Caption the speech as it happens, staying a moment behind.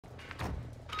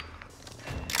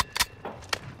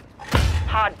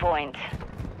Hard point.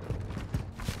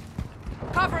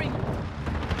 Covering.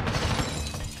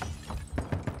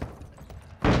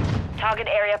 Target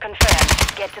area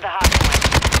confirmed. Get to the hard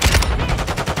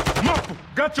point. Mapu,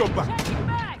 got your back. Changing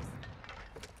bags.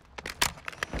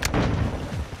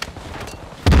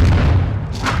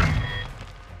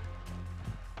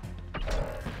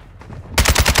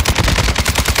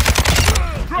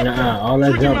 Nah, all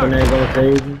that jumping ain't gonna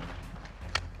save you.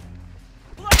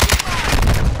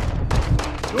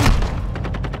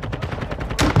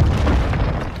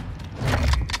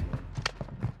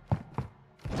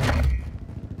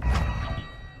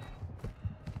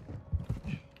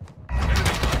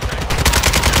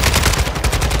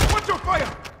 Watch your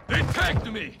fire! They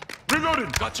tagged me! Reloading!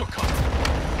 Got your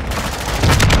cover.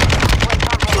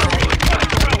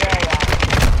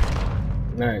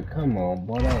 Nah, come on,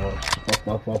 boy.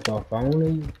 That was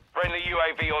phony. Friendly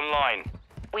UAV online.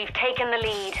 We've taken the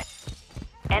lead.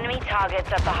 Enemy targets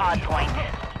at the hard point.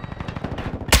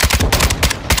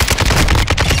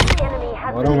 Enemy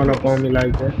has Boy, don't run up on me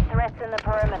like that. threats in the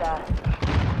perimeter.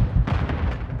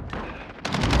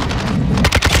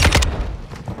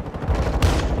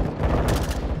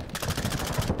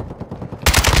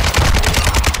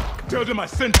 Tell them I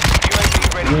sent you.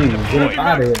 UAV ready to Get up deploy.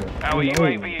 out of here. Our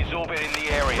UAV is orbiting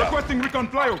the area. Requesting recon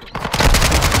flyover.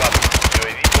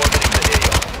 UAV orbiting the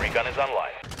area. Recon is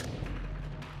online.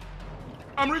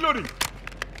 I'm reloading.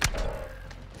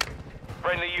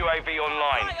 Friendly UAV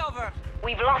online. Flyover.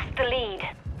 We've lost the lead.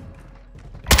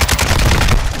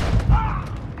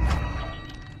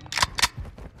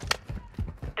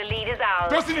 The lead is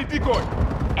ours. Tossing a decoy.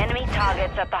 Enemy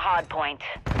targets at the hard point.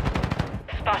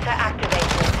 Spotter activated.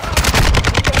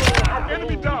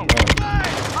 Enemy down.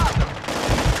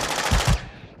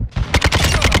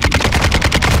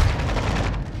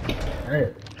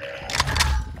 Hey,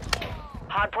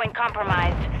 Hardpoint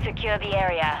compromised. Secure the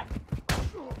area.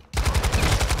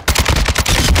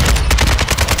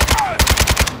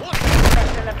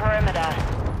 Threats in the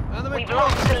perimeter. We've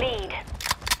lost the lead.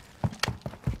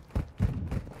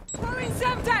 Throwing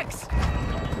Semtex.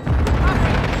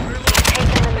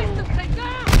 Taken the lead. Pistol take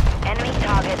down. Enemy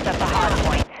targets at the hard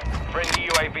point. Friendly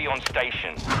UAV on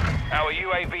station. Our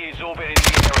UAV is orbiting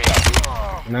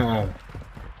the area. nah.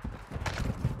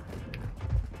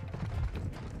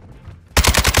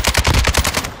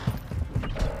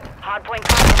 Hardpoint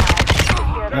compromised.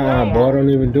 Secure the area. Boy, don't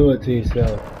even do it to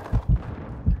yourself.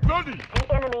 Loading.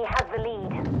 The enemy has the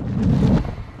lead.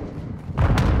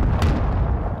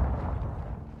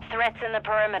 Threats in the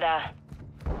perimeter.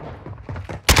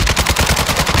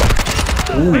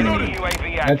 Ooh, Friendly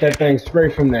UAV let active. that thing spray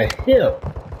from the hip.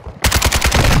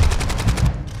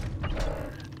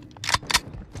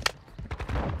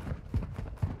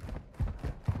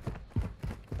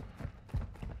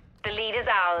 The lead is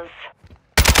ours.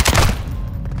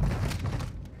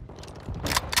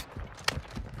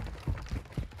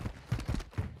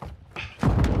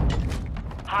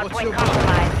 Hardpoint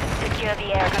compromised. Secure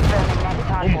the air confirming next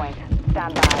hardpoint.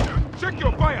 Stand by. Check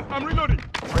your fire. I'm reloading.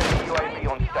 Friendly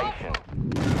UAV on station.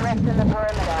 Threats in the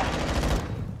perimeter.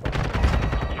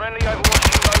 Friendly Overwatch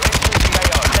Hilo entering the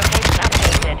AO. Location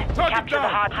updated. Target Capture the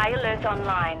down. high alert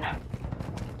online.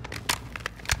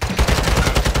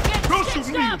 Don't shoot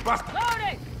me, you bastard.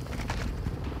 Loading.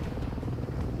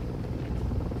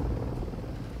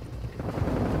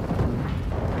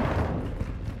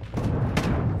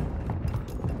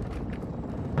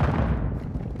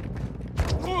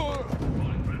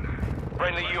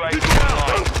 Friendly UAV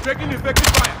online. Taking effective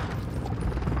fire.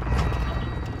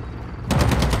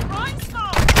 Throwing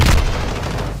smoke.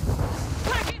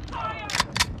 Taking fire.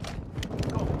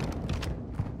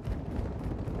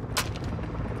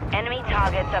 Enemy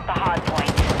targets at the hard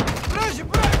point.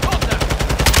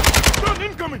 Gun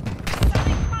incoming.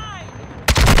 Setting mine.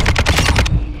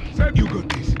 Sir, you got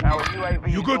this. Our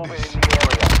UAV You is got orbiting this. the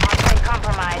area. Hardpoint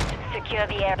compromised. Secure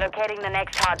the air. Locating the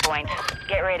next hardpoint.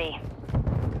 Get ready.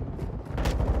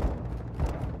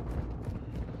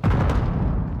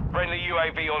 Friendly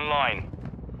UAV online.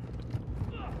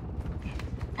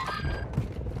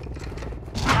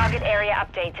 Target area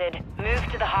updated. Move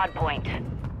to the hardpoint.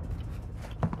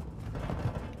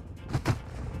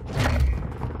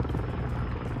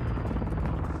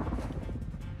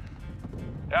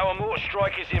 Our mortar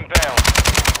strike is inbound.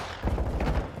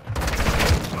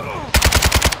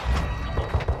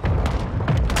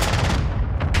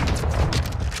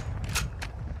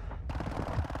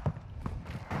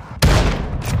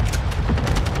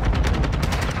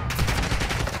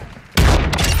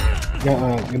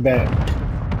 Get back.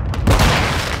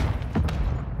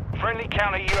 Friendly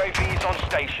counter UAV is on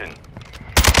station.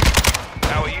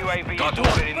 Our UAV is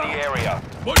orbiting the area.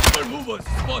 Multiple movers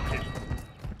spotted.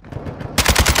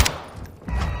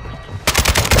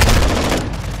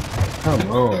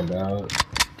 Come on, dog.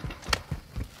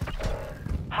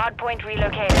 Hardpoint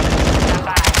relocated. Stand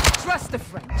by. Trust the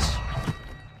French.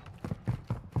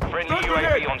 Friendly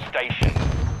UAV on station.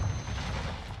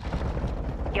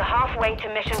 You're halfway to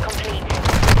mission complete.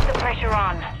 Keep the pressure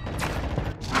on.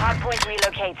 Hardpoint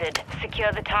relocated.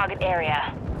 Secure the target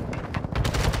area.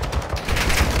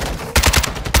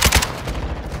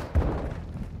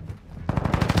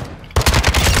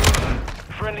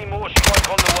 Friendly mortar strike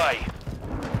on the way.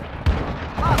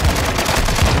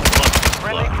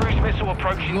 Friendly cruise missile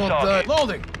approaching target.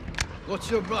 Loading. What's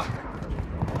your back?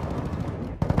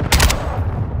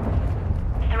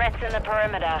 Threats in the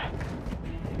perimeter.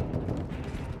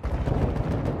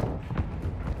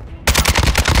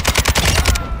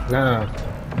 Nah.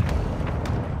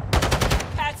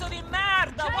 Pezzo di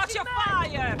merda! Watch your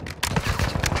fire!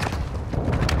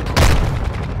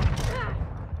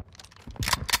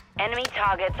 Enemy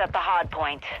targets at the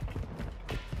hardpoint.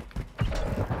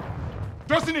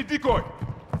 Tossing a decoy.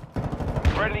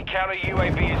 Friendly counter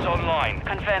UAV is online.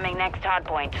 Confirming next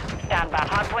hardpoint. Stand by.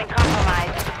 Hardpoint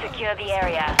compromised. Secure the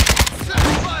area.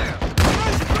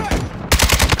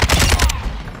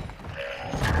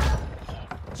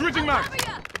 Switching max.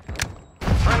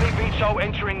 Friendly VTOL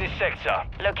entering this sector.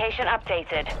 Location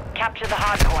updated. Capture the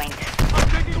hardpoint. I'm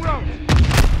taking rounds.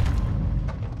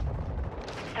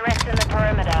 Threats in the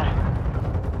perimeter.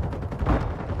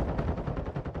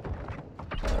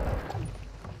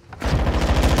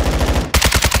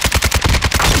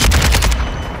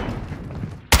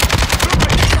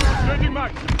 Changing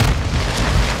max.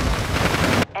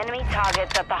 Enemy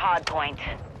targets at the hardpoint.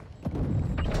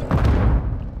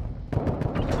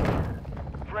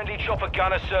 Friendly chopper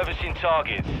gunner servicing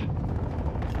targets.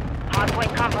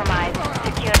 Hardpoint compromised.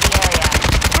 Secure the area.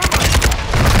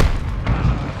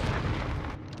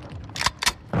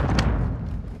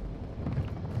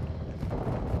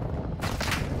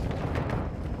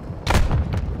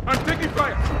 I'm taking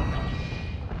fire.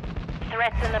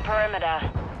 Threats in the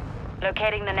perimeter.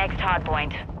 Locating the next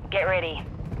hardpoint. Get ready.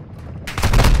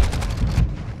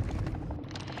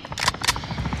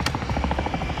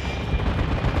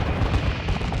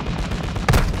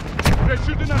 They're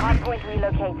shooting at me. Hardpoint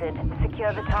relocated.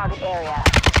 Secure the target area.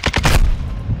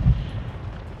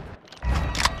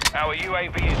 Our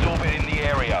UAV is orbiting the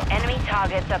area. Enemy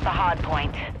targets at the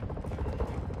hardpoint.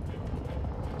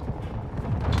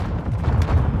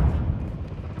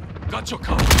 Got your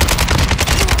cover.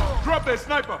 Drop that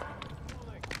sniper.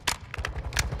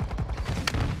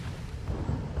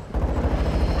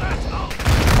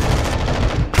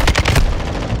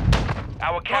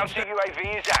 Our counter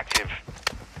UAV is active.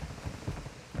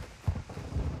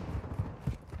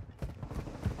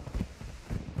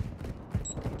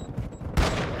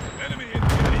 Enemy in the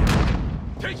area.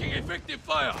 Taking effective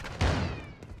fire.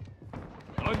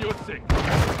 On your six.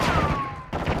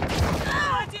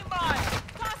 Lighting mine!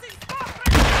 Passing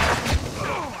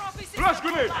smoke! Flash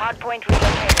grenade. Hardpoint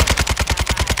relocated.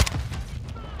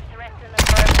 Threats in the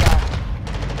perimeter.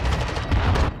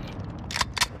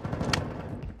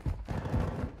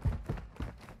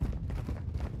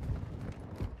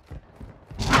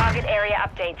 Target area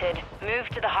updated. Move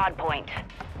to the hardpoint.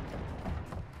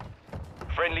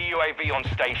 Friendly UAV on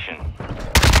station.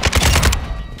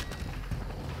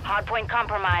 Hardpoint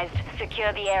compromised.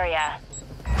 Secure the area.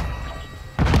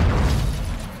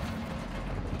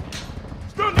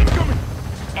 Stun incoming.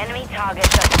 Enemy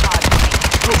targets at the hardpoint.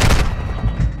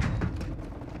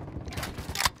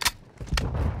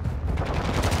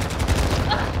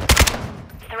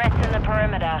 Threats in the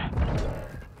perimeter.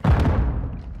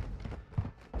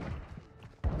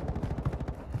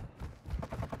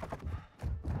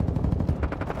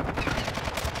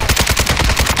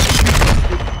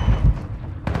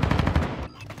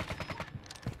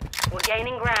 We're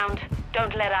gaining ground.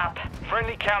 Don't let up.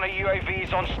 Friendly counter UAV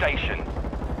is on station.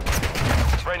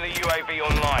 Friendly UAV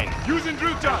online. Using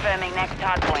drill time. Confirming next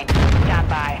hardpoint. Stand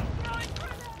by.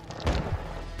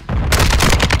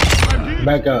 I'm healing.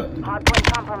 Back up. Hardpoint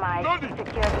compromised. Loading.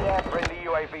 Secure the air. Friendly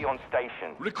UAV on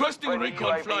station. Requesting Friendly recon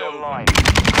UAV flyover. online.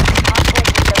 Hardpoint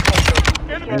relocated.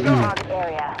 Secure Enemy the down. target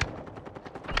area.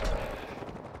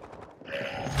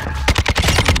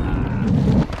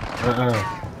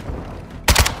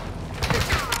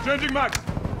 Changing max.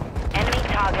 Enemy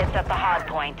targets at the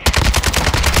hardpoint.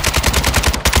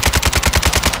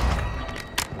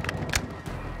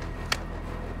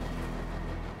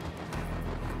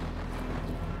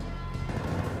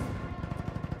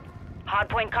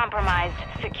 Hardpoint compromised.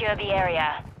 Secure the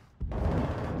area.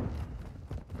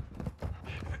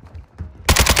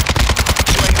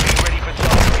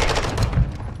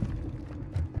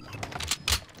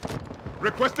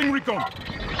 Requesting recon.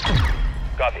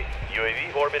 Copy.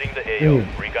 UAV orbiting the AO.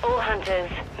 All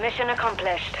hunters, mission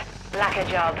accomplished. Lack a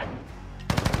job.